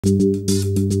The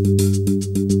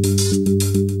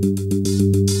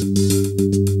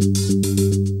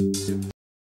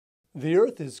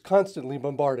Earth is constantly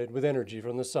bombarded with energy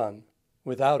from the Sun.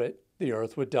 Without it, the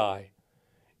Earth would die.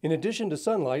 In addition to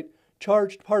sunlight,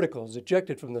 charged particles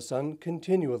ejected from the Sun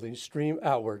continually stream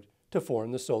outward to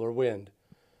form the solar wind.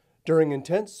 During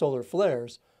intense solar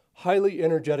flares, highly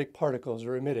energetic particles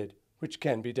are emitted, which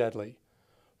can be deadly.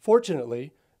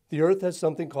 Fortunately, the Earth has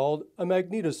something called a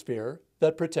magnetosphere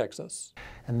that protects us.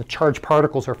 And the charged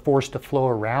particles are forced to flow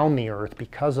around the Earth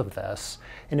because of this,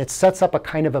 and it sets up a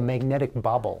kind of a magnetic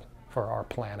bubble for our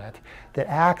planet that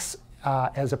acts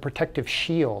as a protective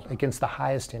shield against the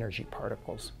highest energy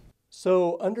particles.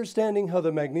 So understanding how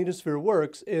the magnetosphere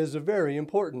works is very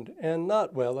important and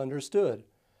not well understood.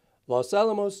 Los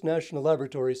Alamos National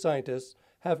Laboratory scientists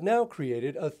have now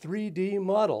created a 3D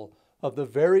model of the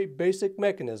very basic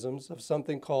mechanisms of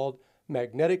something called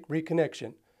magnetic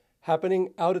reconnection,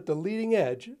 happening out at the leading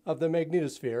edge of the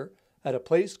magnetosphere at a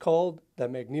place called the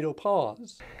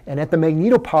magnetopause. And at the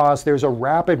magnetopause, there's a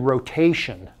rapid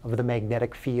rotation of the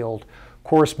magnetic field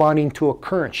corresponding to a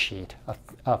current sheet,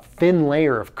 a thin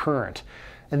layer of current.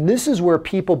 And this is where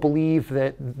people believe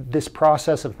that this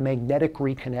process of magnetic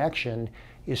reconnection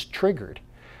is triggered.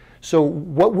 So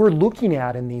what we're looking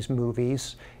at in these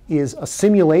movies is a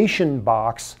simulation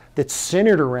box that's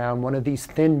centered around one of these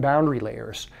thin boundary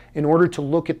layers in order to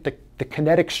look at the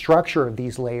kinetic structure of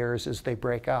these layers as they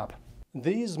break up.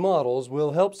 These models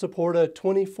will help support a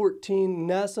 2014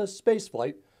 NASA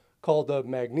spaceflight called the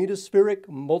Magnetospheric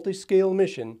Multiscale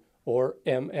Mission, or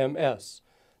MMS,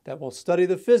 that will study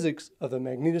the physics of the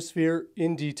magnetosphere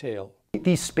in detail.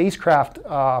 These spacecraft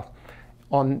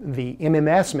on the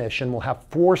MMS mission will have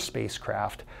 4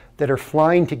 spacecraft that are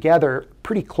flying together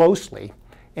pretty closely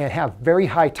and have very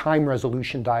high time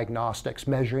resolution diagnostics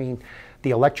measuring the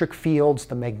electric fields,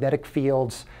 the magnetic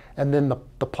fields, and then the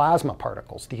plasma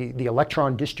particles, the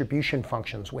electron distribution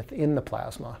functions within the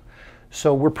plasma.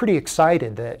 So we're pretty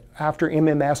excited that after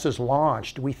MMS is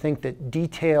launched, we think that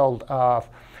detailed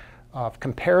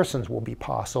comparisons will be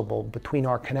possible between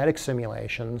our kinetic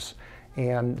simulations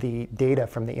and the data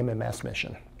from the MMS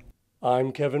mission.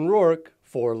 I'm Kevin Rourke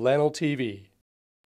for LANL TV.